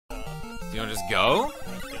Do you want to just go?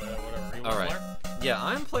 Let's do whatever you want. Alright. Yeah,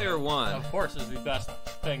 I'm player 1. Of course, is the best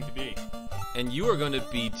thing to be. And you are going to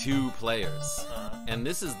be 2 players. Uh-huh. And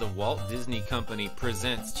this is the Walt Disney Company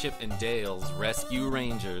presents Chip and Dale's Rescue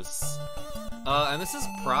Rangers. And this is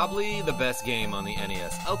probably the best game on the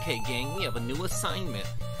NES. Okay, gang, we have a new assignment.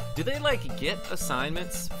 Do they, like, get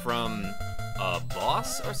assignments from a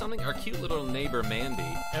boss or something? Our cute little neighbor,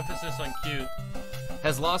 Mandy, Emphasis on cute.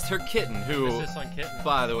 has lost her kitten, who, Emphasis on kitten.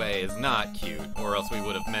 by the way, is not cute, or else we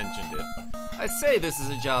would have mentioned it. I say this is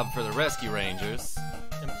a job for the Rescue Rangers.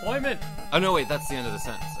 Employment. Oh, no, wait, that's the end of the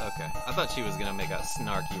sentence. Okay. I thought she was gonna make a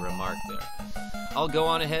snarky remark there. I'll go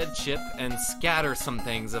on ahead, Chip, and scatter some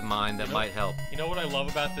things of mine that might help. You know what I love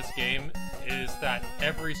about this game is that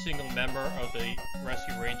every single member of the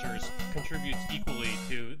Rescue Rangers contributes equally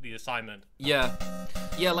to the assignment. Yeah.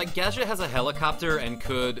 Yeah, like, Gadget has a helicopter and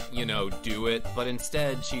could, you know, do it, but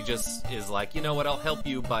instead she just is like, you know what, I'll help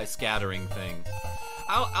you by scattering things.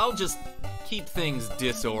 I'll just keep things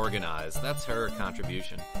disorganized. That's her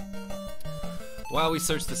contribution. While we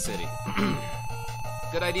search the city.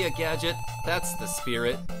 Good idea, Gadget. That's the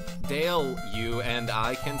spirit. Dale, you and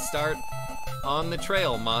I can start on the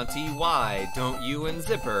trail, Monty. Why don't you and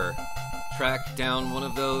Zipper track down one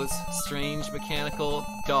of those strange mechanical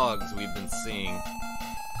dogs we've been seeing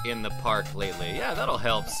in the park lately? Yeah, that'll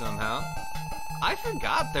help somehow. I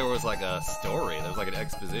forgot there was like a story. There was like an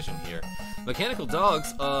exposition here. Mechanical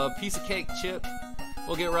dogs, piece of cake, Chip.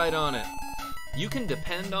 We'll get right on it. You can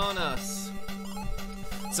depend on us.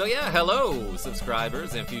 So yeah, hello,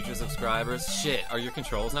 subscribers and future subscribers. Shit, are your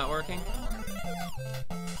controls not working?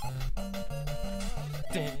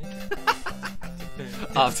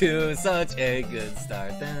 Off to such a good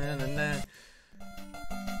start.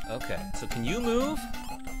 Okay, so can you move?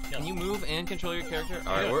 Can you move and control your character?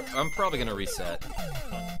 Alright, I'm probably gonna reset.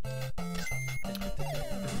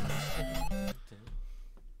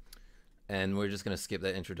 And we're just gonna skip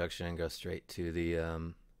that introduction and go straight to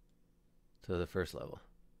the first level.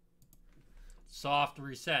 Soft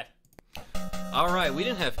reset. Alright, we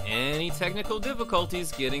didn't have any technical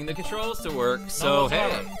difficulties getting the controls to work, so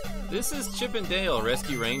hey, this is Chip and Dale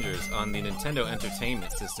Rescue Rangers on the Nintendo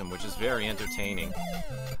Entertainment System, which is very entertaining.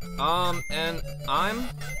 And I'm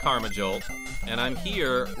Karma Jolt, and I'm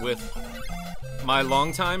here with my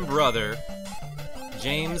longtime brother,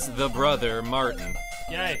 James the Brother Martin.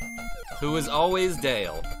 Yay. Who is always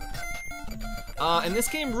Dale. And this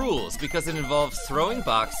game rules because it involves throwing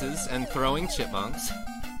boxes and throwing chipmunks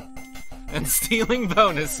and stealing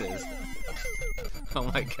bonuses. Oh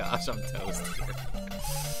my gosh, I'm toast here.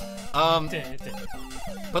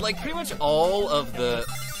 But like pretty much all of the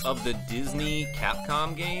Disney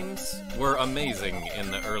Capcom games were amazing in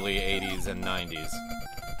the early 80s and 90s.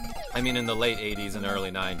 I mean in the late 80s and early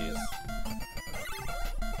 90s.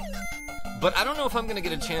 But I don't know if I'm gonna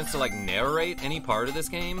get a chance to like narrate any part of this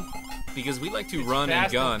game because we like to run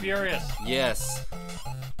and gun. Fast and Furious. Yes.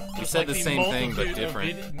 We Just said like the same thing but multitude of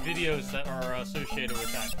different. videos that are associated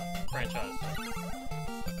with that franchise.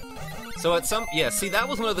 So at some, yeah, see that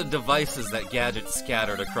was one of the devices that Gadget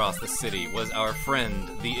scattered across the city was our friend,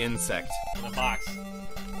 the insect. In a box.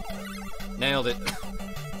 Nailed it.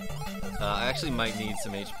 I actually might need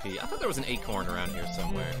some HP. I thought there was an acorn around here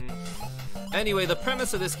somewhere. Anyway, the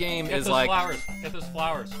premise of this game Get is those like... flowers. Get those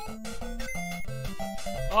flowers.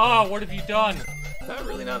 Oh, what have you done? Did I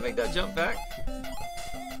really not make that jump back?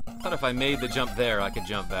 I thought if I made the jump there, I could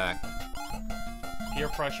jump back. Peer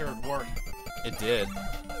pressure at work. It did.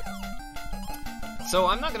 So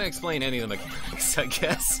I'm not going to explain any of the mechanics, I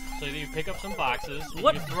guess. So you pick up some boxes,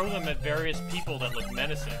 What? you throw them at various people that look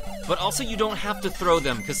menacing. But also you don't have to throw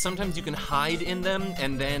them, because sometimes you can hide in them,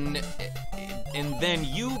 and then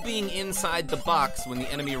you being inside the box when the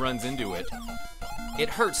enemy runs into it, it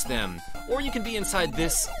hurts them. Or you can be inside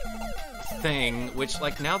this thing, which,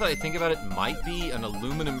 like, now that I think about it, might be an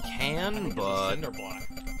aluminum can, It's a but... cinder block.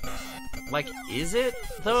 Like, is it,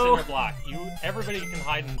 though? Cinder block. Everybody can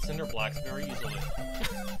hide in cinder blocks very easily.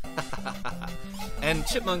 And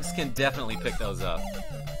chipmunks can definitely pick those up. Do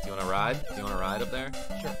you want to ride? Do you want to ride up there?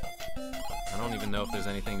 Sure. I don't even know if there's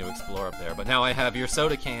anything to explore up there, but now I have your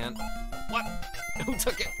soda can. What? Who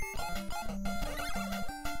took it?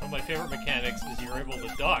 One of my favorite mechanics is you're able to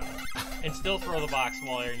duck and still throw the box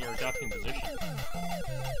while you're in your ducking position.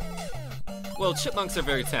 Well, chipmunks are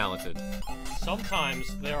very talented.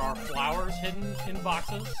 Sometimes there are flowers hidden in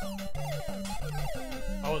boxes.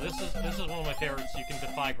 Oh, this is one of my favorites. You can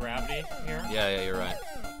defy gravity here. Yeah, you're right.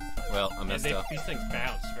 Well, I messed up. These things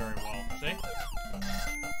bounce very well. See?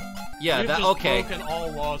 Yeah, We've that just okay. broken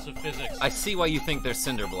all laws of physics. I see why you think they're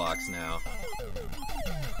cinder blocks now.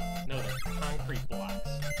 No, they're concrete blocks.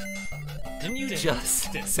 Didn't you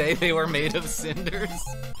just say they were made of cinders?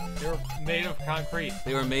 They were made of concrete.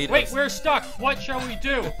 They were made Wait, of... we're stuck. What shall we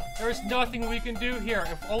do? There's nothing we can do here.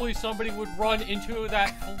 If only somebody would run into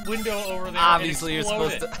that window over there. Obviously, and you're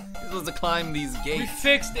explode supposed to climb these We gates.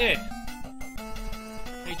 fixed it.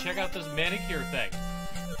 Hey, check out this manicure thing.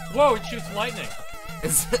 Whoa, it shoots lightning.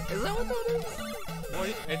 Is that what that is? Well,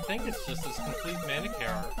 I think it's just this complete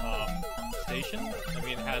manicure station. I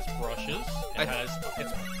mean, it has brushes.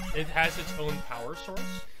 It has its own power source.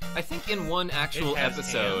 I think in one actual It has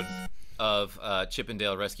episode hands. of Chip and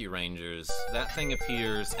Dale Rescue Rangers, that thing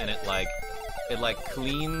appears and it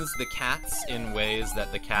cleans the cats in ways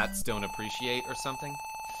that the cats don't appreciate or something.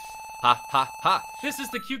 Ha ha ha! This is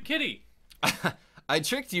the cute kitty. I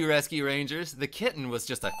tricked you, Rescue Rangers. The kitten was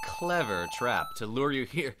just a clever trap to lure you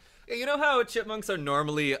here. You know how chipmunks are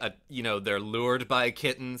normally, they're lured by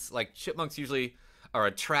kittens? Like, chipmunks usually are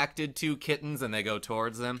attracted to kittens and they go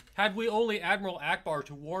towards them. Had we only Admiral Akbar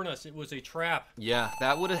to warn us it was a trap. Yeah,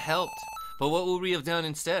 that would have helped. But what would we have done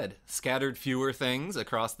instead? Scattered fewer things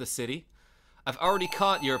across the city? I've already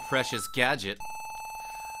caught your precious Gadget.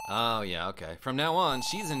 Oh, yeah, okay. From now on,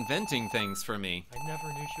 she's inventing things for me. I never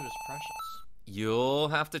knew she was precious. You'll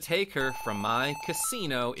have to take her from my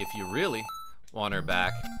casino if you really want her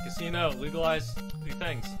back. Casino, legalize the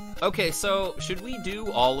things. Okay, so should we do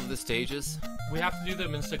all of the stages? We have to do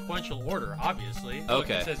them in sequential order, obviously. Look,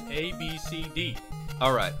 Okay. it says A, B, C, D.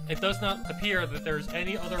 All right, It does not appear that there's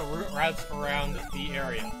any other routes around the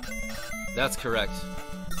area. that's correct.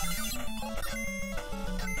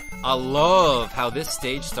 I love how this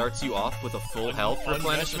stage starts you off with a full health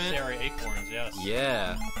replenishment. Unnecessary acorns, yes.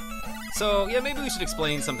 Yeah. So, yeah, maybe we should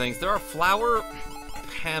explain some things. There are flower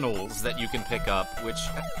panels that you can pick up, which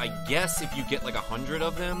I guess if you get like 100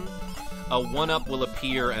 of them, a 1-up will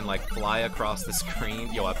appear and like fly across the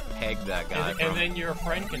screen. Yo, I pegged that guy. And then your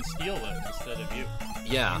friend can steal them instead of you.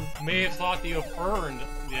 Yeah. You may have thought that you have earned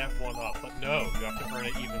that 1-up, but no, you have to earn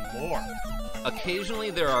it even more.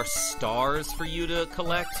 Occasionally there are stars for you to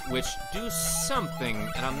collect, which do something,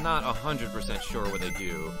 and I'm not 100% sure what they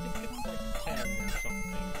do. I think it's like 10 or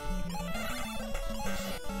something.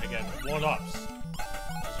 Again, 1-ups.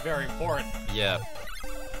 It's very important. Yeah.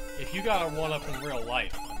 If you got a 1-up in real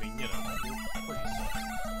life, I mean, you're pretty sick.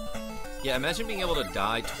 Yeah, imagine being able to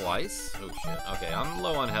die twice. Oh shit. Okay, I'm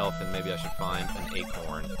low on health and maybe I should find an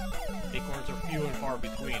acorn. Acorns are few and far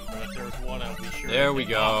between, but if there's one, I'll be sure. There we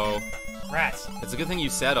go. Rats. It's a good thing you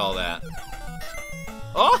said all that.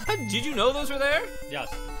 Oh, did you know those were there?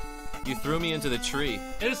 Yes. You threw me into the tree.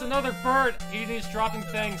 It is another bird. He's dropping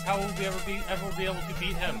things. How will we ever be able to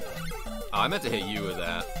beat him? Oh, I meant to hit you with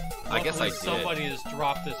that. I guess I Luckily, did. somebody has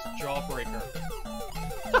dropped this jawbreaker.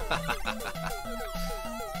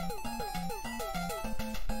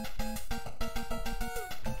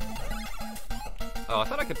 Oh, I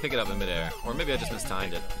thought I could pick it up in midair. Or maybe I just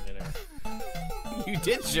mistimed it. You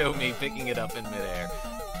did show me picking it up in midair,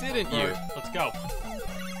 didn't you? Let's go.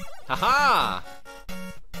 Haha!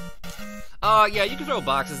 Yeah, you can throw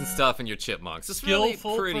boxes and stuff in your chipmunks. It's really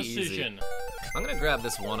Skillful pretty precision. easy. I'm gonna grab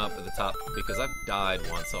this 1-up at the top because I've died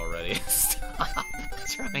once already. Stop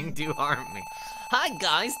trying to harm me. Hi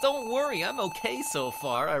guys, don't worry, I'm okay so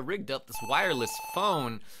far. I rigged up this wireless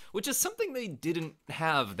phone, which is something they didn't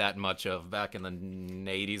have that much of back in the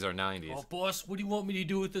 80s or 90s. Oh, boss, what do you want me to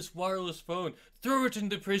do with this wireless phone? Throw it in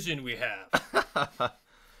the prison we have.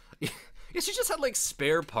 Yeah, she just had like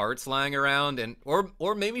spare parts lying around, and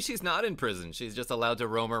or maybe she's not in prison. She's just allowed to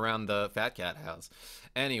roam around the Fat Cat house.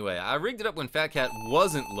 Anyway, I rigged it up when Fat Cat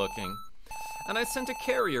wasn't looking, and I sent a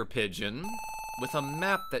carrier pigeon with a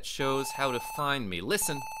map that shows how to find me.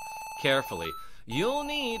 Listen carefully. You'll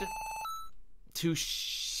need to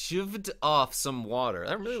shivd off some water.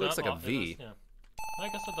 That really looks like a V. Yeah. I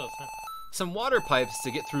guess it does, huh? Some water pipes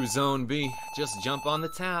to get through Zone B. Just jump on the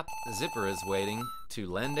tap. The zipper is waiting to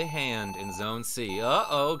lend a hand in Zone C.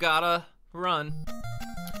 Uh-oh, gotta run.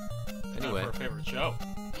 Anyway, Our favorite show.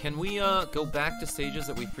 can we go back to stages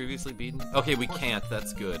that we've previously beaten? Okay, we can't.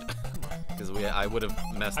 That's good. Because I would have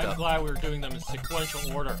messed I'm up. glad we were doing them in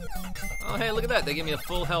sequential order. Oh, hey, look at that. They give me a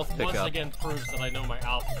full health Once pickup. again proves that I know my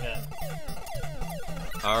alphabet.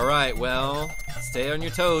 All right, well, stay on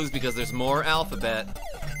your toes because there's more alphabet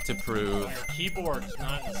to prove. My keyboard is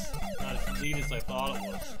not as neat as I thought it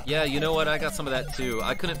was. Yeah, you know what? I got some of that too.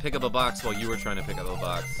 I couldn't pick up a box while you were trying to pick up a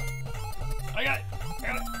box. I got it! I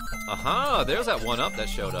got it! Aha, there's that 1-up that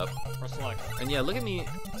showed up. Press select. And yeah, look at me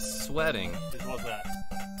sweating. What was that?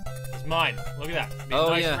 It's mine. Look at that. Be a Oh,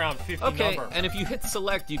 nice yeah. round 50 Okay, number. and if you hit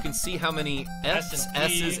select, you can see how many S and P.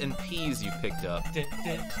 S's, and P's you picked up.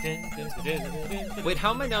 Wait,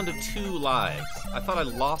 how am I down to 2 lives? I thought I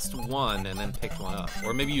lost 1 and then picked 1 up.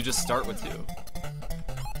 Or maybe you just start with 2.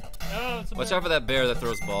 Oh, it's a Watch out for that bear that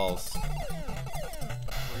throws balls.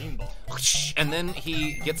 green ball. And then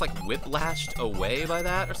he gets like whiplashed away by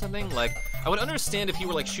that or something. Like, I would understand if he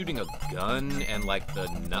were like shooting a gun and like the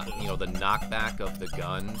the knockback of the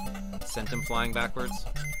gun sent him flying backwards.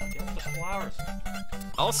 Get the flowers.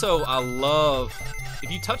 Also, I love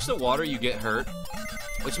if you touch the water, you get hurt,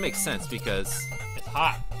 which makes sense because It's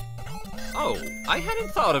hot. oh, I hadn't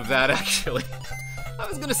thought of that actually. I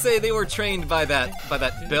was gonna say they were trained by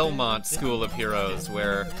that Belmont school of heroes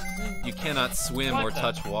where you cannot swim What or the-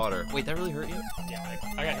 touch water. Wait, that really hurt you? Yeah,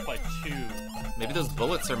 I got hit by 2. Maybe those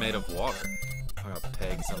bullets are made of water. I'm gonna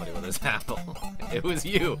peg somebody with his apple. It was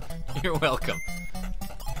you. You're welcome.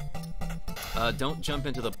 Don't jump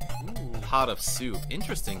into the pot of soup.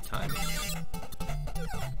 Interesting timing.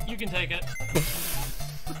 You can take it.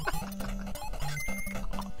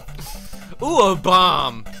 Ooh, a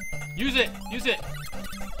bomb! Use it. Use it.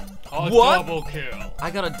 Oh, What? double kill. I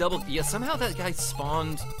got a double. Yeah, somehow that guy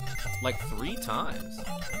spawned like 3 times. Nice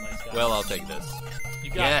guy. Well, I'll take this. You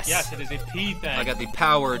got yes. Yes, it is a P thing. I got the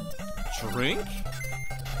powered drink.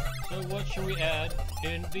 So what should we add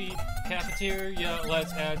in the cafeteria?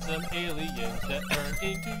 Let's add some aliens that turn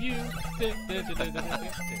into you.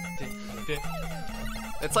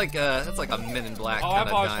 It's like a Men in Black Oh, kind I've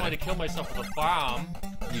of always dynamic. wanted to kill myself with a bomb.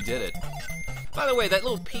 You did it. By the way, that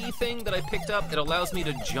little P thing that I picked up, it allows me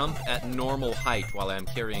to jump at normal height while I'm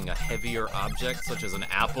carrying a heavier object, such as an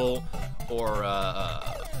apple or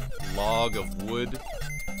a log of wood.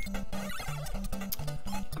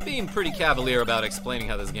 I'm being pretty cavalier about explaining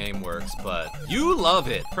how this game works, but you love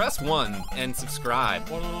it. Press 1 and subscribe.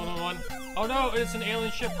 1. Oh no, it's an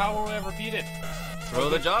alien ship. How will we ever beat it? Throw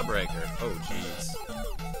the jawbreaker. Oh, jeez.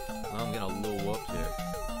 Well, I'm getting a little whooped here.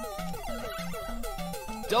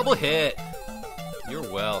 Double hit. You're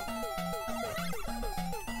well.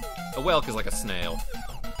 A whelk is like a snail.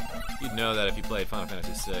 You'd know that if you played Final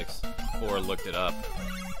Fantasy VI or looked it up.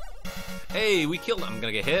 Hey, we killed him. I'm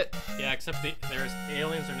gonna get hit. Yeah, except there's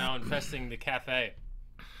aliens are now infesting the cafe.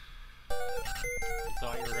 You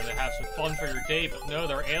thought you were gonna have some fun for your day, but no,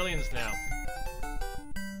 they're aliens now.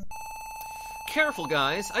 Careful,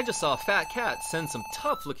 guys. I just saw a fat cat send some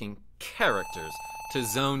tough-looking characters to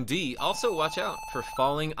Zone D. Also, watch out for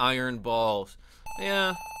falling iron balls.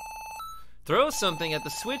 Yeah. Throw something at the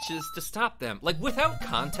switches to stop them. Like, without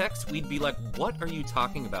context, we'd be like, what are you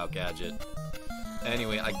talking about, Gadget?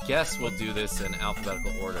 Anyway, I guess we'll do this in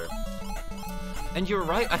alphabetical order. And you're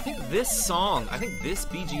right, I think this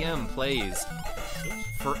BGM plays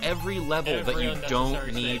for every level that Every you don't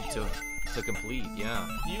unnecessary need stage. to complete, yeah.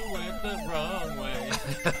 You went the wrong way.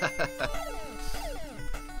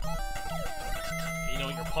 You know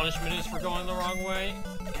what your punishment is for going the wrong way?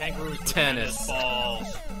 Kangaroos with Tennis.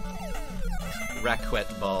 balls. Racquet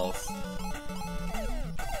balls.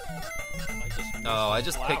 I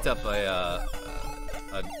just picked up a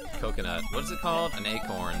coconut. What is it called? An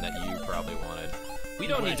acorn that you probably wanted. We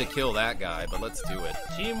don't need to kill that guy, but let's do it.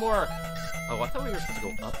 Teamwork. Oh, I thought we were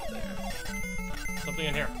supposed to go up there. Something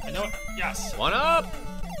in here. I know it. Yes. 1 up!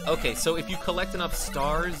 Okay, so if you collect enough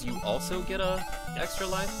stars, you also get a extra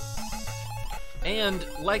life? And,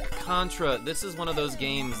 like Contra, this is one of those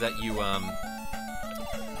games that you,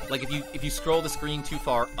 like, if you scroll the screen too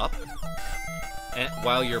far up, and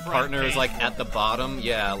while your partner is, like, at the bottom,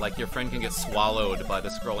 yeah, like, your friend can get swallowed by the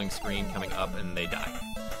scrolling screen coming up and they die.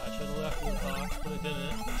 I should have left the box, but I didn't.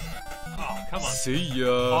 Oh, come on. See ya!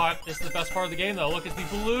 Oh, this is the best part of the game, though. Look, it's the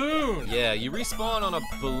balloon! Yeah, you respawn on a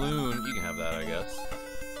balloon. You can have that, I guess.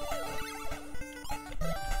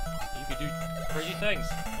 You could do crazy things,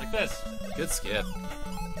 like this. Good skip.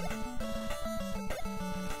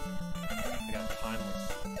 I got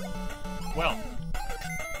timeless. Well.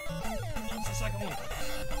 What's the second one?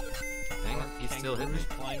 Dang it, he's still hitting me.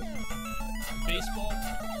 Playing baseball.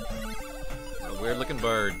 A weird looking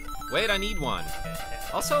bird. Wait, I need one.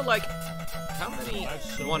 Also, like, how many I have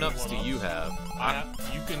so one-ups many do you have?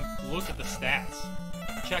 You can look at the stats.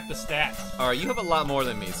 Check the stats. Alright, you have a lot more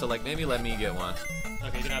than me, so, like, maybe let me get one.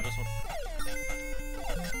 Okay, you can have this one.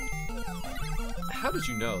 How did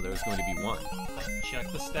you know there was going to be one?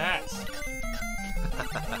 Check the stats.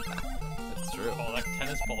 That's true. Oh, that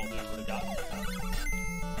tennis ball dude would have gotten me.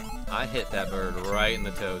 I hit that bird right in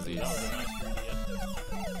the toesies. That was a nice idea.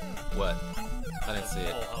 What? I didn't see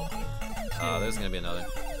it. Full health. There's gonna be another.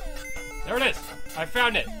 There it is! I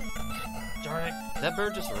found it! Darn it. That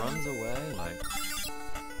bird just runs away, like...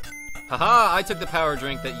 Haha, I took the power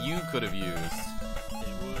drink that you could have used.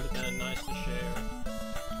 It would have been nice to share.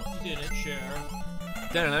 But you didn't share.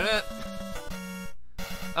 Da-da-da-da.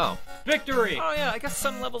 Oh. Victory! Oh yeah, I guess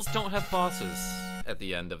some levels don't have bosses at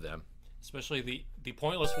the end of them. Especially the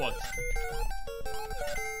pointless ones.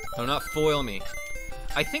 Do not foil me.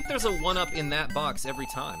 I think there's a 1-up in that box every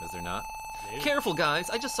time, is there not? Maybe. Careful, guys.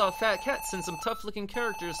 I just saw a fat cat send some tough-looking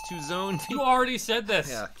characters to Zone B. You already said this.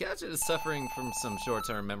 Yeah, Gadget is suffering from some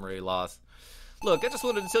short-term memory loss. Look, I just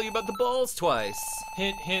wanted to tell you about the balls twice.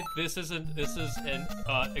 Hint, hint. This is an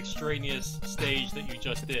extraneous stage that you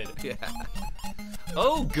just did. Yeah.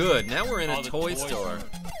 Oh, good. Now we're in a the toy store.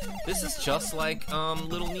 This is just like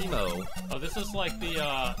Little Nemo. Oh, this is like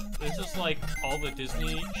this is like all the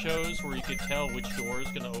Disney shows where you could tell which door is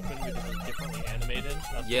gonna open because it's differently animated.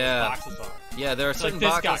 That's Yeah. what the boxes are. Yeah, there are certain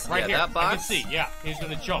Like this boxes. guy right yeah, here. that box. I can see. Yeah, he's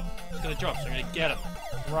gonna jump. He's gonna jump. So I'm gonna get him.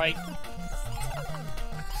 Right.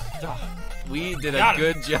 We did Got a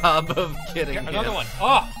him. good job of getting him. Another one.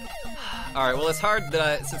 Oh! All right. Well, it's hard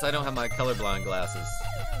that since I don't have my colorblind glasses.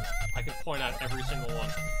 I can point out every single one.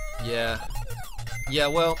 Yeah. Yeah.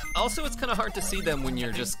 Well, also it's kind of hard to see them when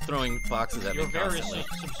you're just throwing boxes at Your me various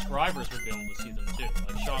constantly. subscribers would be able to see them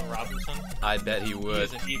too. Like Sean Robinson. I bet he He would.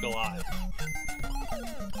 has an eagle eye.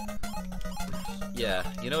 Yeah.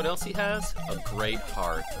 You know what else he has? A great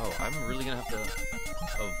heart. Oh, I'm really gonna have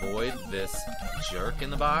to avoid this jerk in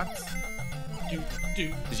the box.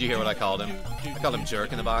 Did you hear what I called him? I called him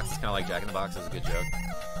jerk in the box. It's kind of like Jack in the Box. It was a good joke.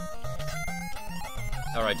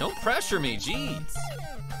 All right, don't pressure me. Jeez.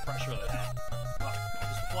 Pressure that.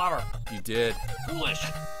 Just flower. You did. Foolish.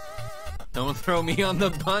 Don't throw me on the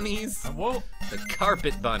bunnies. I won't. The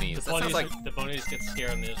carpet bunnies. That sounds like The bunnies get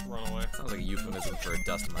scared and they just run away. a euphemism for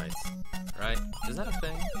dust mites, right? Is that a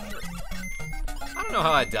thing? I don't know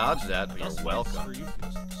how I dodged that, but Dust you're mites welcome. are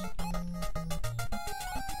euphemisms.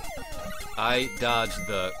 I dodged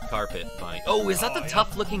the carpet bunny. Oh, is that the yeah.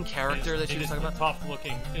 tough-looking character that It you were is talking the about?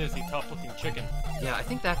 It is the tough-looking chicken. Yeah, I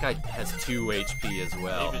think that guy has 2 HP as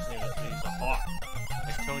well. Maybe his name is he's a Hawk.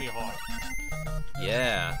 Like Tony Hawk.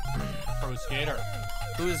 Yeah. Pro skater.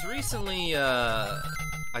 Who was recently,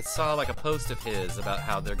 I saw like a post of his about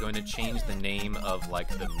how they're going to change the name of like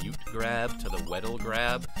the mute grab to the weddle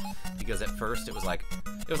grab, because at first it was like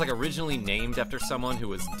originally named after someone who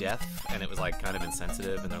was deaf, and it was like kind of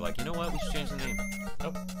insensitive, and they're like, you know what, we should change the name.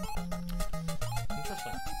 Nope.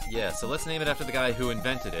 Interesting. Yeah, so let's name it after the guy who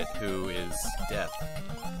invented it, who is deaf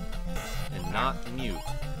and not mute.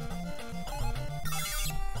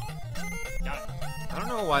 Got it. I don't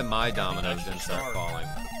know why my dominoes Nice didn't start. start falling.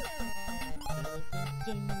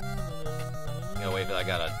 Gotta wait till I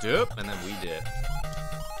got a dip, and then we dip.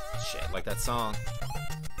 Shit, like that song.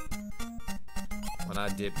 When I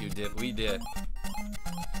dip, you dip, we dip.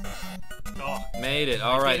 Oh, Made it.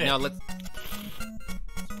 All right, did it. now let's.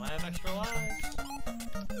 so I have extra lives.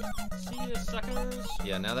 See ya, suckers.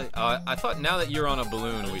 Yeah, now that I thought now that you're on a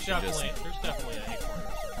balloon, we should just. There's definitely an acorn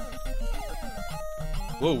or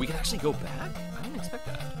something. Whoa, we can actually go back? I didn't expect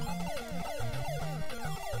that.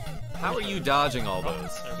 How are you dodging all those?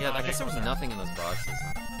 there's Yeah, I not guess there was acorn there. nothing in those boxes.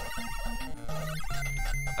 Huh?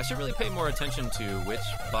 I should really pay more attention to which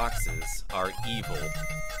boxes are evil.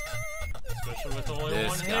 Especially with only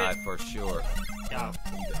This one guy hit. for sure. Got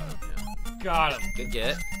him. You got him, yeah. Got him. Good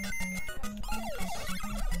get.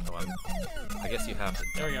 Oh, I guess you have to.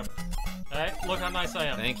 There we go. Alright, look how nice I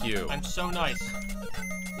am. Thank you. I'm so nice.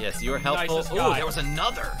 Yes, you were helpful. Nicest Oh, guy. there was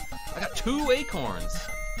another. I got 2 acorns.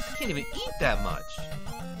 I can't even eat that much.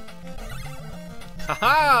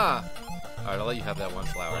 Haha! Alright, I'll let you have that one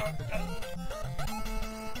flower.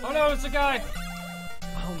 Oh no, it's a guy!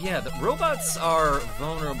 Oh yeah, the robots are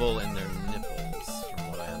vulnerable in their nipples, from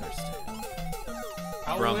what I understand.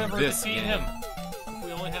 How From will we ever this defeat game. him? If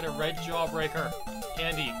we only had a red jawbreaker.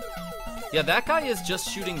 Candy. Yeah, that guy is just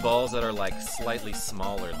shooting balls that are like slightly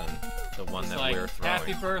smaller than the one It's that like, we're throwing.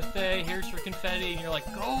 happy birthday, here's your confetti, and you're like,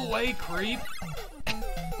 go away, creep!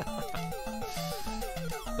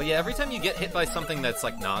 But yeah, every time you get hit by something that's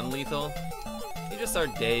like non-lethal, you just are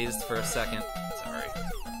dazed for a second. Sorry.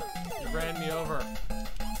 You ran me over.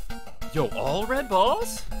 Yo, all red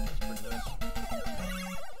balls? That's pretty nice.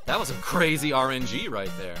 That was some crazy RNG right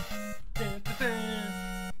there.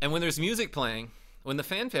 And when there's music playing, when the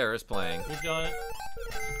fanfare is playing, We've done it.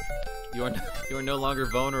 you are no longer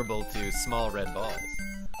vulnerable to small red balls.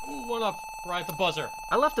 Ooh, one up, right at the buzzer.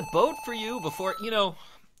 I left a boat for you before, you know,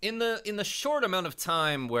 in the short amount of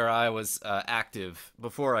time where I was active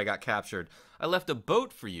before I got captured, I left a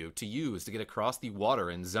boat for you to use to get across the water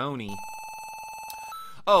in Zony.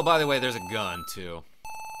 Oh, by the way, there's a gun too.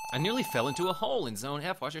 I nearly fell into a hole in Zone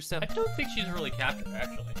F. Watch your step. I don't think she's really captured,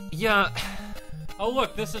 actually. Yeah. Oh,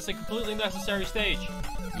 look, this is a completely necessary stage.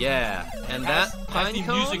 Yeah, and that pine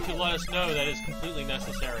cone... music to let us know that it's completely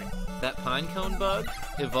necessary. That pine cone bug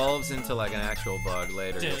evolves into like an actual bug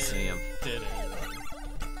later. You'll see him.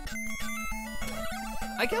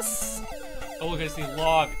 I guess... Oh, look, it's the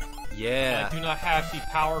log. Yeah. I do not have the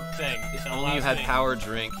powered thing. If only you had power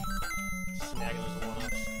drink. Snagging those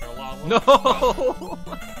one-ups. There are a lot of No!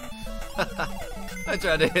 I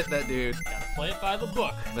tried to hit that dude. Gotta play it by the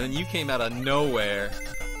book. But then you came out of nowhere.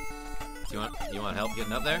 Do you want help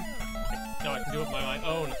getting up there? No, I can do it by my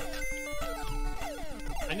own.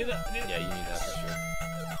 I need that. Yeah, you need that for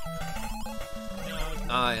sure.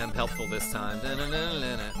 No, I am helpful this time.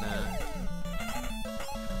 Da-na-na-na-na-na.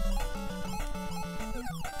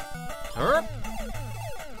 Herp?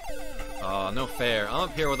 Oh, no fair. I'm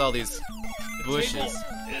up here with all these bushes. Is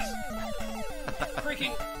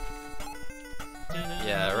freaking.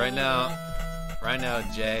 Yeah, right now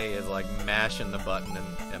Jay is like mashing the button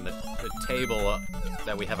and the table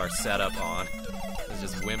that we have our setup on is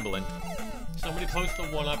just wimbling. Somebody post a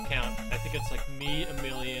one-up count. I think it's like me, a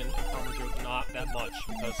million, and Farmer Joe not that much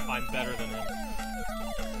because I'm better than him.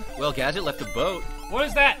 Well, Gadget left a boat. What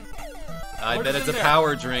is that? I bet it's a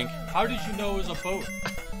power drink. How did you know it was a boat?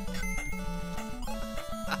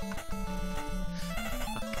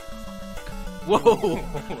 Whoa!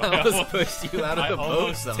 I almost pushed you out of the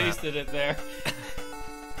boat somehow. I almost tasted it there.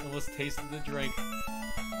 Almost tasted the drink.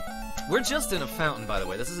 We're just in a fountain, by the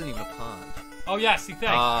way. This isn't even a pond. Oh yeah, see,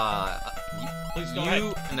 thanks. Please go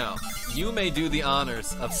ahead. No, you may do the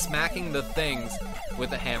honors of smacking the things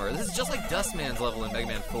with a hammer. This is just like Dustman's level in Mega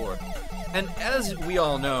Man 4. And as we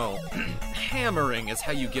all know, hammering is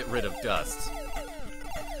how you get rid of dust.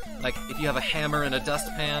 Like, if you have a hammer in a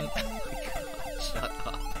dustpan... Oh my god, shut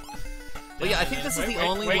up. But yeah, I think this is the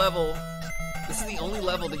only level... This is the only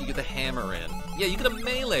level that you get the hammer in. Yeah, you get a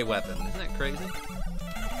melee weapon. Isn't that crazy?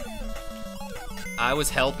 I was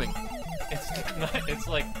helping. It's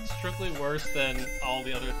like strictly worse than all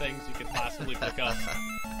the other things you could possibly pick up.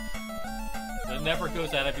 It never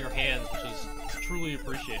goes out of your hands, which is truly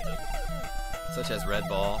appreciated. Such as Red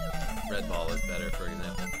Ball. Red Ball is better, for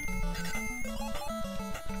example.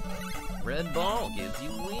 Red Ball gives you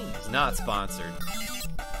wings. Not sponsored.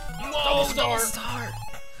 Whoa, double star!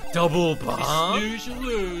 Double bomb? You snooze, you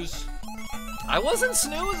lose. I wasn't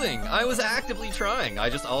snoozing. I was actively trying. I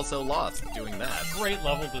just also lost doing that. Great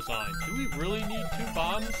level design. Do we really need 2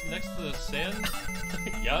 bombs next to the sand?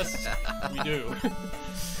 Yes, we do.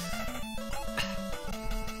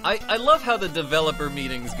 I love how the developer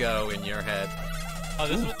meetings go in your head. Oh,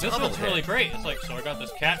 this one's really great. It's like, so I got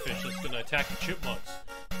this catfish that's gonna attack the chipmunks.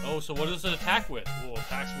 Oh, so what does it attack with? Well, it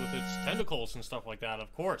attacks with its tentacles and stuff like that,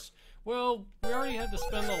 of course. Well, we already had to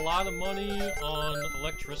spend a lot of money on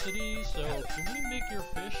electricity, so can we make your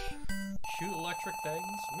fish shoot electric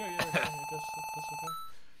things? Yeah, I guess that's okay.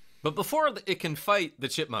 But before it can fight the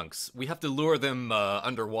chipmunks, we have to lure them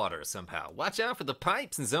underwater somehow. Watch out for the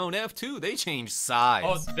pipes in Zone F2. They change size.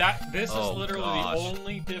 Oh, this is literally the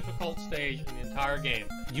only difficult stage in the entire game.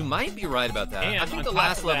 You might be right about that. And I think the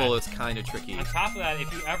last level is kind of tricky. On top of that,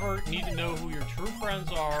 if you ever need to know who your true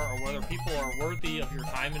friends are or whether people are worthy of your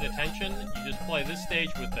time and attention, you just play this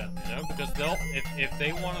stage with them, you know? Because if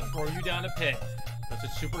they want to throw you down a pit, because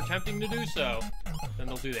it's super tempting to do so, then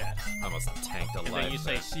they'll do that. I almost tanked a life. And then you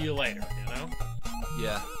say, see you later, you know?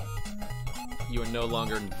 Yeah. You are no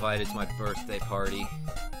longer invited to my birthday party.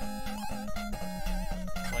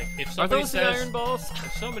 Like, if somebody says... Are those the iron balls?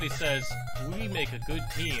 If somebody says, we make a good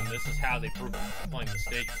team, this is how they prove it by playing the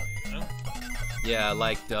stage for you, you know? Yeah,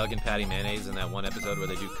 like Doug and Patty Mayonnaise in that one episode where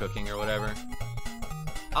they do cooking or whatever.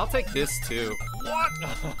 I'll take this, too. What?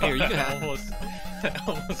 Here, you can have I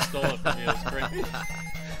almost stole it from you. That's great.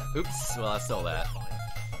 Oops, well, I stole that.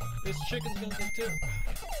 This chicken's gonna get 2.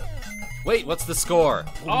 Wait, what's the score?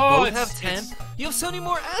 We both have 10? You have so many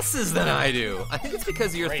more S's than I do. I think it's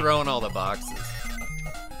because you're throwing all the boxes.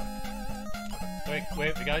 Wait,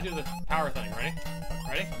 we gotta do the power thing. Ready?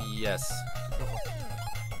 Ready? Yes. Go for it.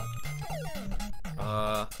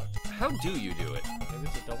 How do you do it? Maybe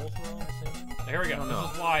it's a double throw on the same one? Here we go.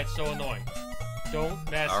 This is why it's so annoying.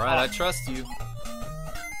 Don't mess up. Alright, I trust you.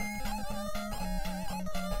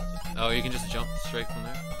 Oh, you can just jump straight from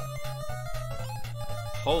there?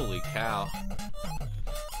 Holy cow.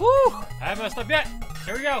 Woo! I haven't messed up yet.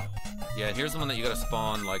 Here we go. Yeah, here's the one that you gotta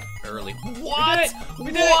spawn, like, early. What?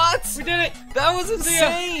 We did it! We did it! That was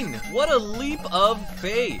insane! What a leap of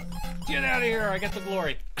faith! Get out of here, I get the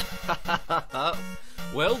glory.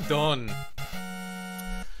 Well done.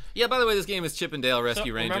 Yeah, by the way, this game is Chip and Dale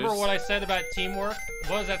Rescue Rangers. Remember what I said about teamwork?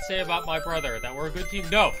 What does that say about my brother? That we're a good team?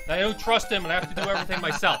 No, that I don't trust him and I have to do everything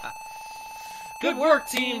myself. Good work,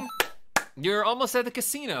 team! You're almost at the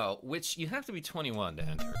casino, which you have to be 21 to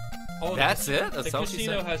enter. Oh, That's it? That's all she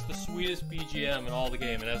casino said? has the sweetest BGM in all the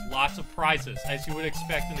game. It has lots of prizes, as you would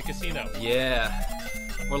expect in the casino. Yeah.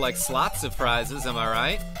 More like slots of prizes, am I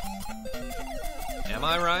right? Am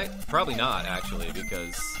I right? Probably not, actually,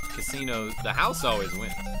 because the house always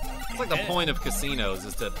wins. It's like the point of casinos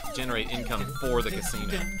is to generate income for the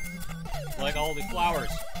casino. Like all the flowers.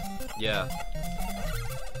 Yeah.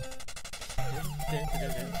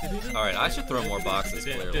 Alright, I should throw more boxes,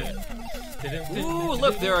 clearly. Ooh,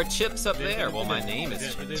 look, there are chips up there. Well, my name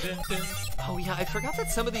is Chip. Oh, yeah, I forgot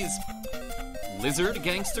that some of these lizard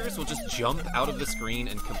gangsters will just jump out of the screen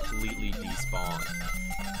and completely despawn.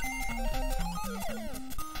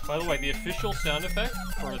 By the way, the official sound effect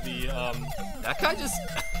for the, That guy just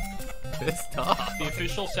pissed off. The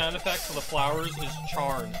official sound effect for the flowers is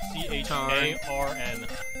charn. C-H-A-R-N.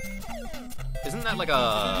 Isn't that like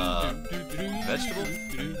a vegetable? I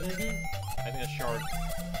think that's shard.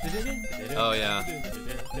 Oh, yeah.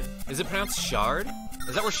 Is it pronounced shard?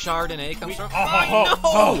 Is that where Chardonnay comes from?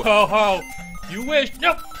 Oh, you wish.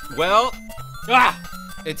 Nope. Well, Ah!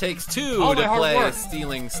 it takes two All to my hard play work. a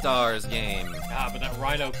Stealing Stars game. Ah, but that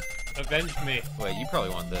rhino avenged me. Wait, you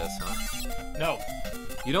probably want this, huh? No.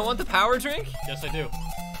 You don't want the power drink? Yes, I do.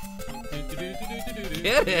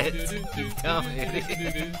 Get it, you dumb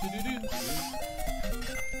idiot.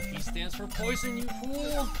 P stands for poison, you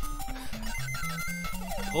fool.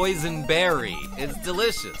 Poison berry. It's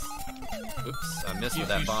delicious. Oops, I missed with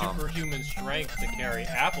that bomb. Superhuman strength to carry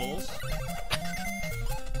apples.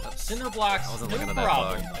 Cinder blocks, I wasn't no looking at that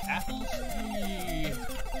problem. bug. But apples?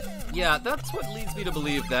 Yeah, that's what leads me to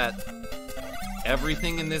believe that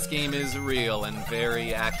everything in this game is real and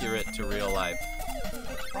very accurate to real life.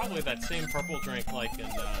 Probably that same purple drink like in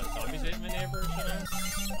Zombies Ate My Neighbors, you know?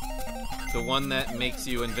 The one that makes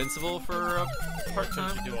you invincible for a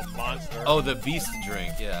part-time? You do a monster. Oh, the beast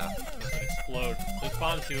drink, yeah. They explode. Those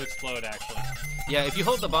bombs do explode, actually. Yeah, if you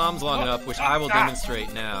hold the bombs long enough, which I will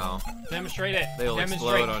demonstrate now. Demonstrate it. They'll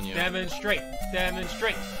explode on you. Demonstrate.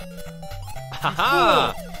 Demonstrate.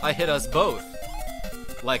 Haha! I hit us both.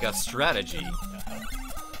 Like a strategy.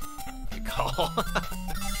 You call.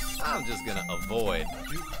 I'm just gonna avoid.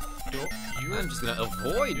 I'm just gonna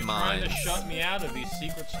avoid mines. You're trying to shut me out of these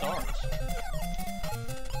secret stars.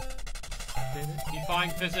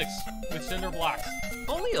 Defying physics with cinder blocks.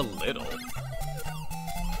 Only a little.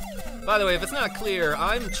 By the way, if it's not clear,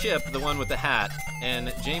 I'm Chip, the one with the hat,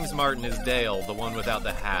 and James Martin is Dale, the one without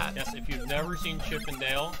the hat. Yes, if you've never seen Chip and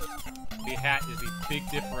Dale, the hat is the big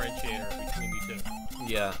differentiator between the two.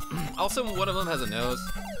 Yeah. Also, one of them has a nose.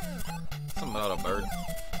 Something about a bird.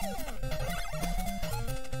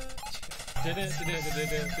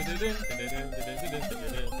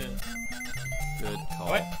 Good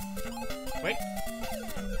call. Wait.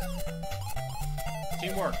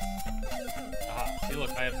 Teamwork. Aha. See, look,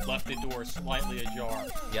 I have left the door slightly ajar.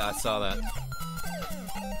 Yeah, I saw that.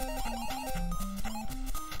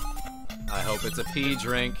 I hope it's a pea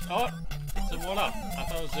drink. Oh, it's a 1-up. I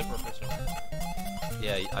thought it was zipper for some.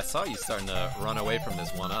 Yeah, I saw you starting to run away from this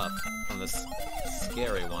 1-up. From this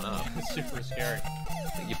scary 1-up. It's super scary. I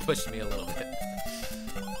think you pushed me a little bit.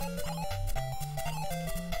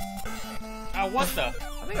 Ah, what the?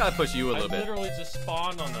 I think I pushed you a little I bit. literally just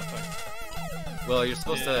spawned on the thing. Well, you're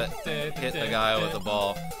supposed to hit the guy with the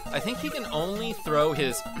ball. I think he can only throw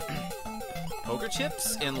his poker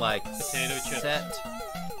chips in like Potato chips. set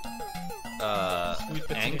Sweet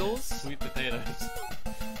potatoes. angles. Sweet potatoes.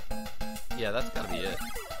 Yeah, that's gotta be it.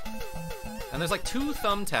 And there's like 2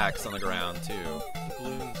 thumbtacks on the ground too.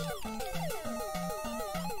 Balloons.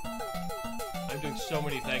 I'm doing so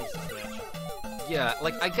many things this match. Yeah,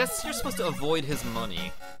 like I guess you're supposed to avoid his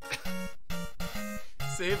money.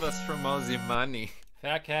 Save us from all the money.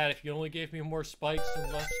 Fat Cat, if you only gave me more spikes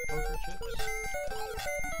and less poker chips.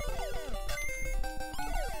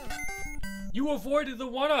 You avoided the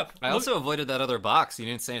 1-up! I also avoided that other box. You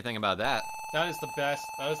didn't say anything about that. That is the best.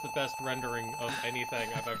 That is the best rendering of anything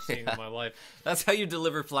I've ever seen in my life. That's how you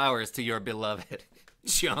deliver flowers to your beloved.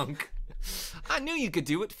 Junk. I knew you could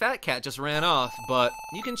do it. Fat Cat just ran off, but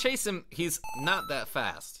you can chase him. He's not that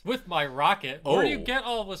fast. With my rocket? Where do you Oh. get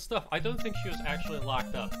all this stuff? I don't think she was actually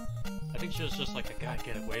locked up. I think she was just like, I gotta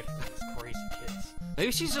get away from these crazy kids.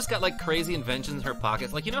 Maybe she's just got like crazy inventions in her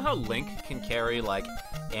pockets. Like, you know how Link can carry like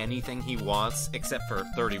anything he wants except for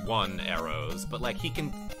 31 arrows, but like he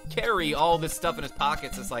can carry all this stuff in his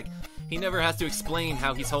pockets. It's like he never has to explain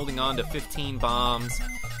how he's holding on to 15 bombs.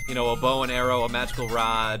 you know, a bow and arrow, a magical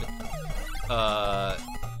rod,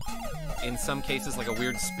 in some cases, like a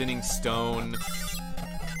weird spinning stone.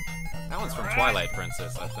 That one's from Twilight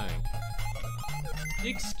Princess, I think.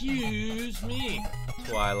 Excuse me.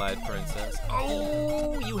 Twilight Princess.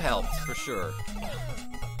 Oh, you helped, for sure.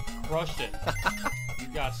 Crushed it. You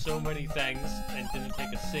got so many things and didn't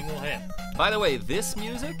take a single hit. By the way, this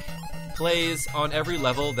music plays on every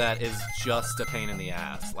level that is just a pain in the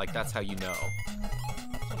ass. Like, that's how you know.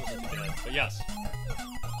 But yes.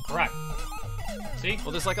 Correct. See?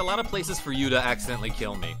 Well, there's like a lot of places for you to accidentally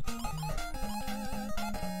kill me.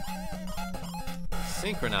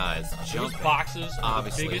 Synchronized jumping. Those boxes are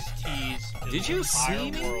obviously the biggest tease in Did the you entire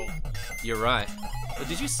see me? world. You're right. But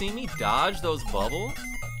did you see me dodge those bubbles?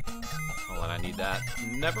 Hold on, I need that.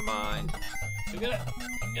 Never mind. You get it.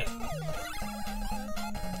 You get it.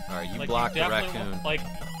 Alright, you Like, blocked the definitely raccoon. Like,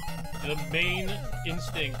 the main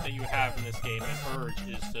instinct that you have in this game, an urge,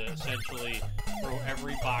 is to essentially throw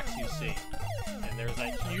every box you see. And there's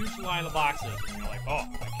that huge line of boxes, and you're like, oh,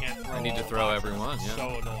 I can't throw I need to all throw the every boxes. one, It's yeah. so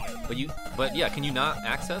annoying. But yeah, can you not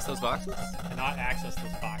access those boxes? Cannot access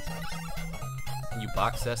those boxes. Can you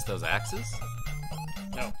box-cess those axes?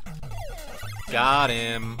 No. Got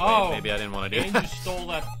him. Oh, Wait, maybe I didn't want to do And you that. stole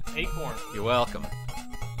that acorn. You're welcome.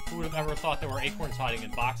 Who would have ever thought there were acorns hiding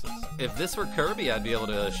in boxes? If this were Kirby, I'd be able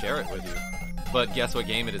to share it with you. But guess what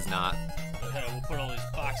game it is not? We'll put all these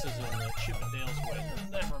boxes in the Chip and Dale's way.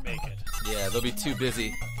 We'll never make it. Yeah, they'll be too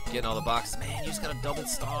busy getting all the boxes. Man, you just got a double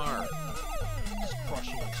star. Just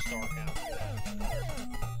crushing the star count.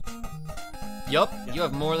 Yup, you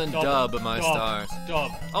have more than dub of my stars.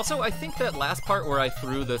 Dub. Also, I think that last part where I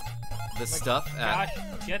threw the stuff at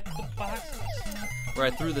Gosh, get the boxes. where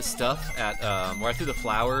I threw the stuff at where I threw the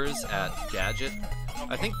flowers at Gadget.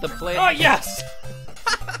 I think the play. Oh yes!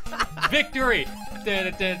 Victory!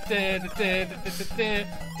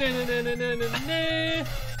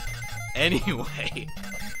 Anyway,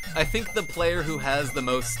 I think the player who has the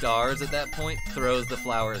most stars at that point throws the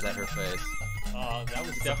flowers at her face. That was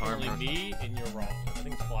It's a definitely harm. me, and you're wrong. I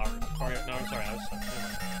think it's flowers. No, I'm sorry.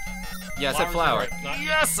 Yeah, I said Flowers flower. are right, not-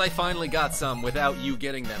 Yes, I finally got some without you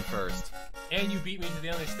getting them first, And you beat me to the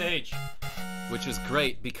end of the stage. which is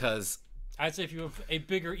great because I'd say if you have a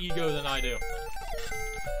bigger ego than I do.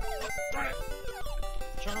 Oh, darn it.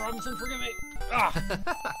 Sean Robinson, forgive me. Ah!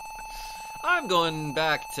 I'm going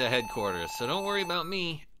back to headquarters, so don't worry about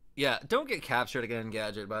me. Yeah, don't get captured again,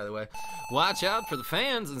 Gadget, by the way. Watch out for the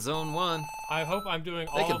fans in Zone 1. I hope I'm doing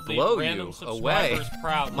They all could of the blow random you subscribers away.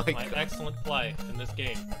 proud with My my God. excellent play in this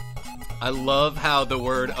game. I love how the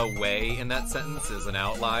word away in that sentence is an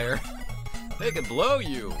outlier. They could blow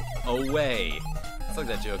you away. It's like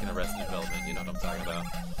that joke in Arrested Development, you know what I'm talking about.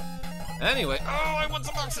 Anyway, oh, I want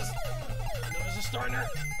some boxes. There's a starter.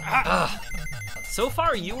 So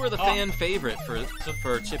far, you were the fan favorite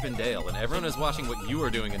for Chip and Dale, and everyone is watching what you are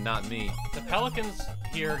doing and not me. The Pelicans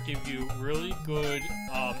here give you really good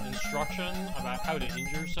instruction about how to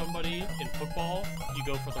injure somebody in football. You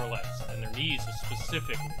go for their legs and their knees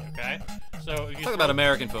specifically, okay? So if you Talk about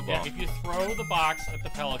American football. Yeah, if you throw the box at the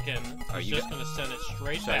Pelican, he's you just going to send it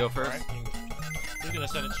straight Should back. I go first? Right? You can go first. He's going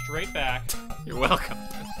to send it straight back. You're welcome.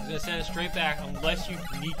 He's going to send it straight back unless you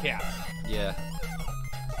kneecap. Yeah.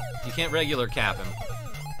 You can't regular cap him.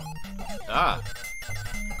 Ah.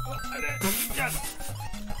 Yes.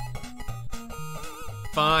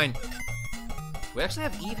 Fine. We actually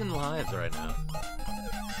have even lives right now.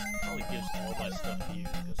 Probably gives all my stuff to you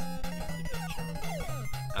because it's the charm.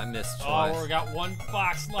 I missed Oh, twice. we got one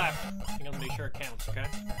box left. I'm gonna make sure it counts, okay?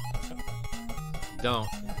 Don't.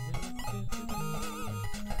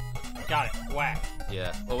 Got it. Whack.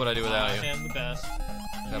 Yeah. What would I do without I you? am the best.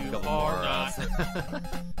 Have a You couple are more, not.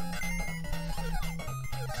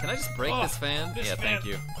 Can I just break Oh, this fan? This Yeah, fan thank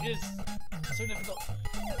you. is so difficult.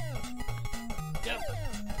 Yep.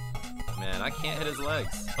 Man, I can't hit his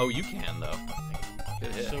legs. Oh, you can, though.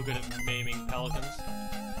 Good hit. So good at maiming pelicans.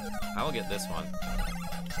 I will get this one.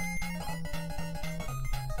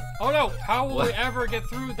 Oh no! How will What? we ever get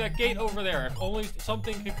through that gate over there? If only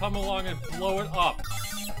something could come along and blow it up.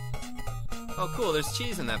 Oh, cool. There's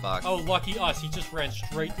cheese in that box. Oh, lucky us. He just ran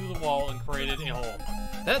straight through the wall and created a hole.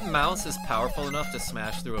 That mouse is powerful enough to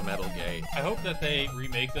smash through a metal gate. I hope that they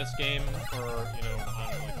remake this game for, you know,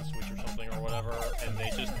 I don't know, like the Switch or something or whatever, and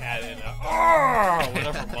they just add in a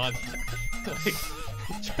whatever mod.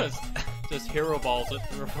 Like, just hero balls it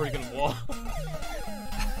through a freaking wall.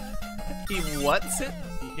 He what's it?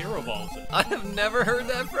 He hero balls it. I have never heard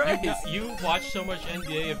that phrase. You watch so much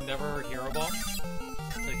NBA, you've never heard hero ball?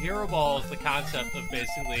 The hero ball is the concept of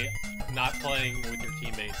basically not playing with your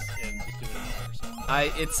teammates and just doing it by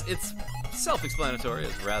yourself. Self-explanatory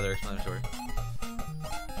is rather explanatory.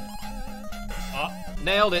 I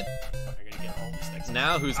Nailed it. gotta get all these things.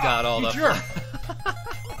 Now who's got all the... jerk.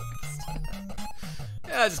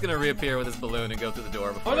 Yeah, just gonna reappear with his balloon and go through the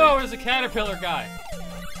door before... Oh no, there's a caterpillar guy.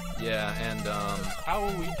 Yeah, and, How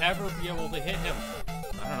will we ever be able to hit him?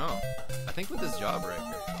 I don't know. I think with this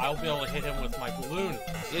jawbreaker. I'll be able to hit him with my balloon.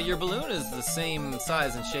 Yeah, your balloon is the same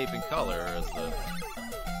size and shape and color as the...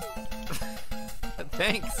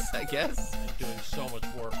 Thanks, I guess. I'm doing so much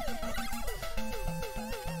work.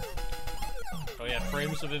 Oh yeah,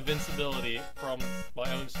 frames of invincibility from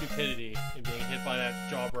my own stupidity and being hit by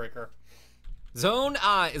that jawbreaker. Zone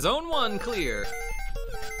 1 clear.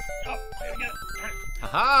 Oh, there we go.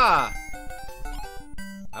 Haha!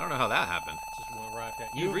 I don't know how that happened. Just went right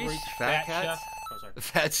at You reached Fat Cat's... Chef. Oh, sorry.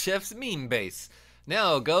 Fat Chef's mean base.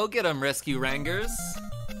 Now, go get 'em, Rescue Rangers.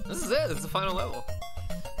 This is it. This is the final level.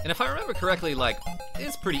 And if I remember correctly, like,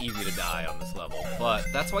 it's pretty easy to die on this level, but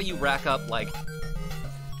that's why you rack up, like,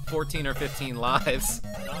 14 or 15 lives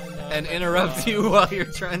and interrupt you while you're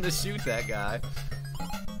trying to shoot that guy.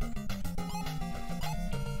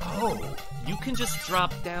 Oh, you can just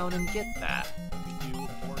drop down and get that. We do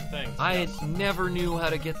important things. I never knew how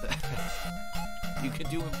to get that. You can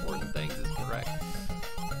do important things, is correct.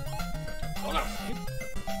 Oh no!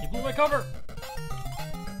 He blew my cover!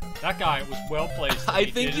 That guy was well placed. I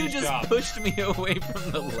think you just pushed me away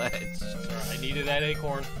from the ledge. Sorry, I needed that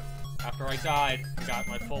acorn. After I died, I got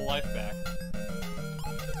my full life back.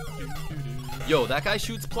 Yo, that guy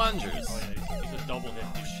shoots plungers. Oh yeah, he's a double hit.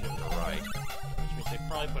 Oh shit, you're right. Which means they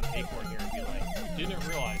probably put an acorn here and be like, you didn't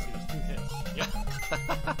realize he was 2 hits. Yep.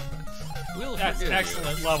 That's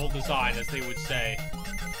excellent level design, as they would say.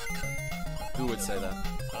 Who would say that?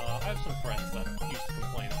 I have some friends that used to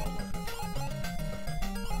complain about level design.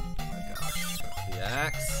 Oh my gosh. The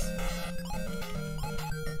axe.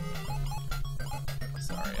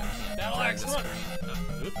 Sorry, I can't Battle drag axe the run.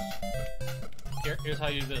 screen. Oops. Here's how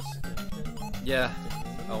you do this. Yeah.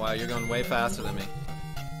 Oh wow, you're going way faster than me.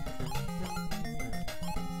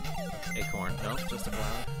 Acorn. Nope, just a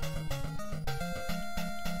flower.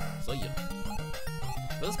 So yeah.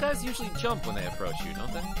 Those guys usually jump when they approach you,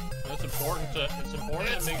 don't they? It's important to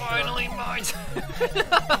make finally sure. mine. So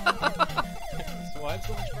why it's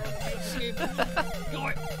so much fun to do this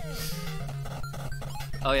game?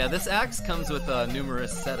 Oh yeah, this axe comes with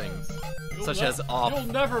numerous settings, such as off. You'll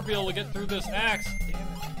never be able to get through this axe.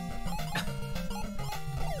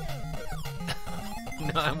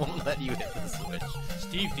 No, I won't let you hit the switch.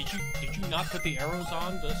 Steve, did you not put the arrows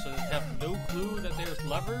on so they have no clue that there's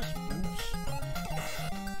levers? Oops.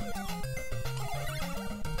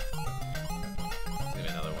 Maybe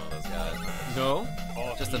another one of those guys. No?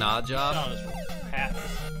 Oh, Just an odd job? On his path.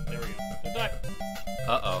 There we go. Don't die.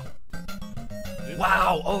 Uh-oh.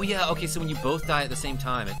 Wow! Oh yeah, okay, so when you both die at the same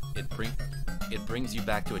time, it brings you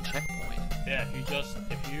back to a checkpoint. Yeah, if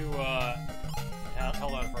you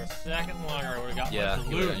held on for a second longer, I would've got my you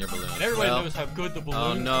balloon. would've got your balloon. And everybody Well, knows how good the balloon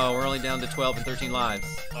Oh is. no, we're only down to 12 and 13 lives.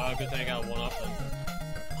 Good thing I got one up then.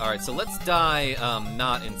 Alright, so let's die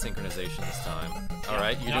not in synchronization this time.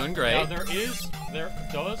 Alright, you're doing great. Now there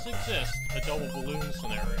does exist a double balloon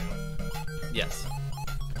scenario. Yes.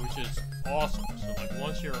 Which is awesome. So like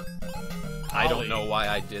once you're I don't know why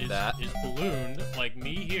I did that. Is ballooned like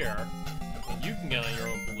me here, and you can get on your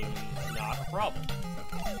own balloon, not a problem.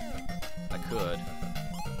 I could.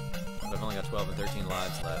 But I've only got 12 and 13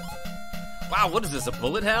 lives left. Wow, what is this, a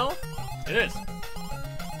bullet hell? It is.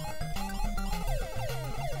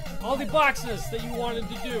 All the boxes that you wanted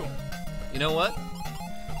to do. You know what?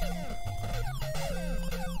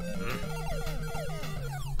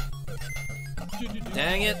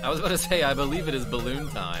 Dang it, I was about to say I believe it is balloon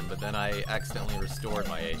time, but then I accidentally restored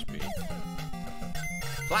my HP.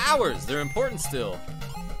 Flowers! They're important still.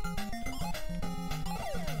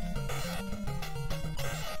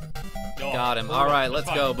 Oh, Got him. Alright, let's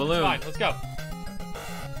go. Balloon. Fine, let's go.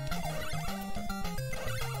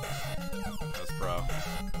 That was pro.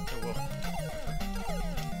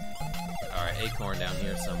 Alright, acorn down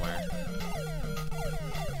here somewhere.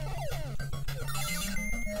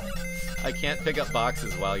 I can't pick up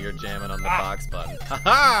boxes while you're jamming on the box button.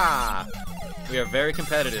 Haha! We are very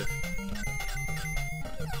competitive.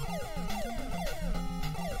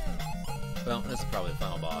 Well, this is probably the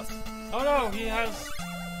final boss. Oh no, he has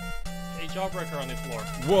a jawbreaker on the floor.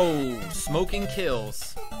 Whoa! Smoking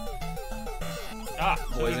kills.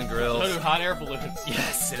 Poison grills. So do hot air balloons.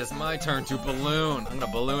 Yes, it is my turn to balloon. I'm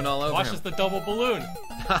gonna balloon all over Watch him. us the double balloon.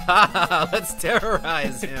 Let's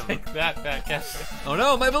terrorize him. Take that, Fat Cat. Oh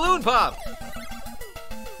no, my balloon popped!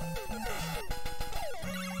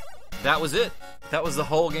 That was it. That was the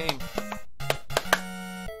whole game.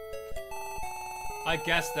 I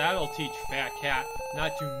guess that'll teach Fat Cat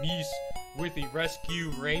not to mess with the rescue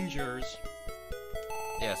rangers.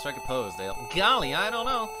 Yeah, strike a pose, Dale. Golly, I don't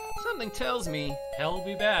know. Something tells me Hell'll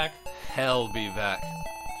be back. hell'll be back.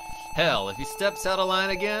 Hell, if he steps out of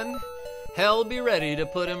line again, hell'll be ready to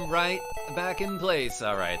put him right back in place.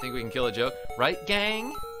 Alright, I think we can kill a joke. Right,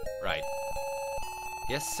 gang? Right.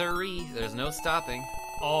 Yes, sirree. There's no stopping.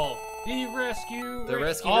 All the rescue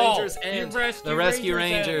Rangers and the rescue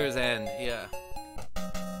rangers and yeah.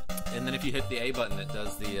 And then if you hit the A button, it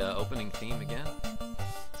does the opening theme again.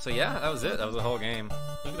 So yeah, that was it. That was the whole game.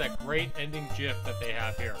 Look at that great ending GIF that they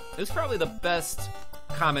have here. It was probably the best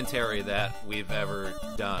commentary that we've ever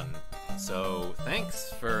done. So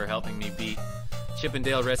thanks for helping me beat Chip and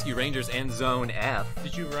Dale Rescue Rangers and Zone F.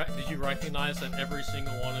 Did you recognize that every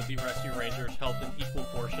single one of the Rescue Rangers helped in equal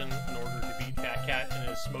portion in order to beat Fat Cat in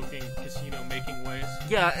his smoking casino making ways?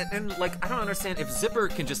 Yeah, and like I don't understand if Zipper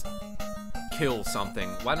can just kill something.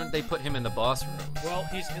 Why don't they put him in the boss room? Well,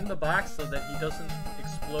 he's in the box so that he doesn't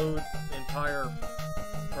explode the entire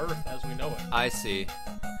Earth as we know it. I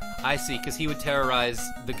see, because he would terrorize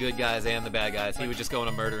the good guys and the bad guys. He would just go on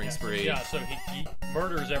a murdering spree. Yeah, so he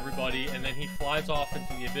murders everybody, and then he flies off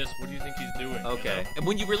into the abyss. What do you think he's doing? Okay. You know? And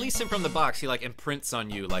when you release him from the box, he like imprints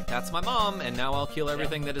on you, like, that's my mom, and now I'll kill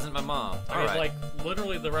everything that isn't my mom. I mean, like,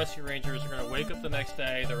 literally the Rescue Rangers are going to wake up the next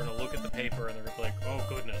day, they're going to look at the paper, and they're going to be like, oh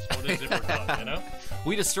goodness, what has Zipper done, you know?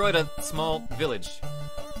 We destroyed a small village.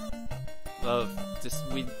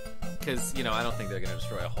 Because, you know, I don't think they're going to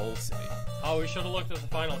destroy a whole city. Oh, we should have looked at the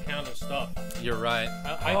final count of stuff. You're right.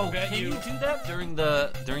 I bet can you do that during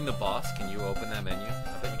the boss? Can you open that menu?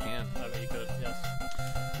 I bet you can. I bet you could, yes.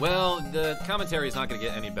 Well, the commentary is not going to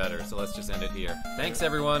get any better, so let's just end it here. Thanks,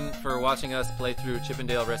 everyone, for watching us play through Chip and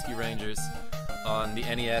Dale Rescue Rangers on the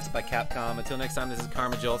NES by Capcom. Until next time, this is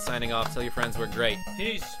Karma Jolt signing off. Tell your friends we're great.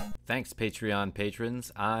 Peace. Thanks, Patreon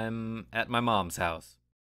patrons. I'm at my mom's house.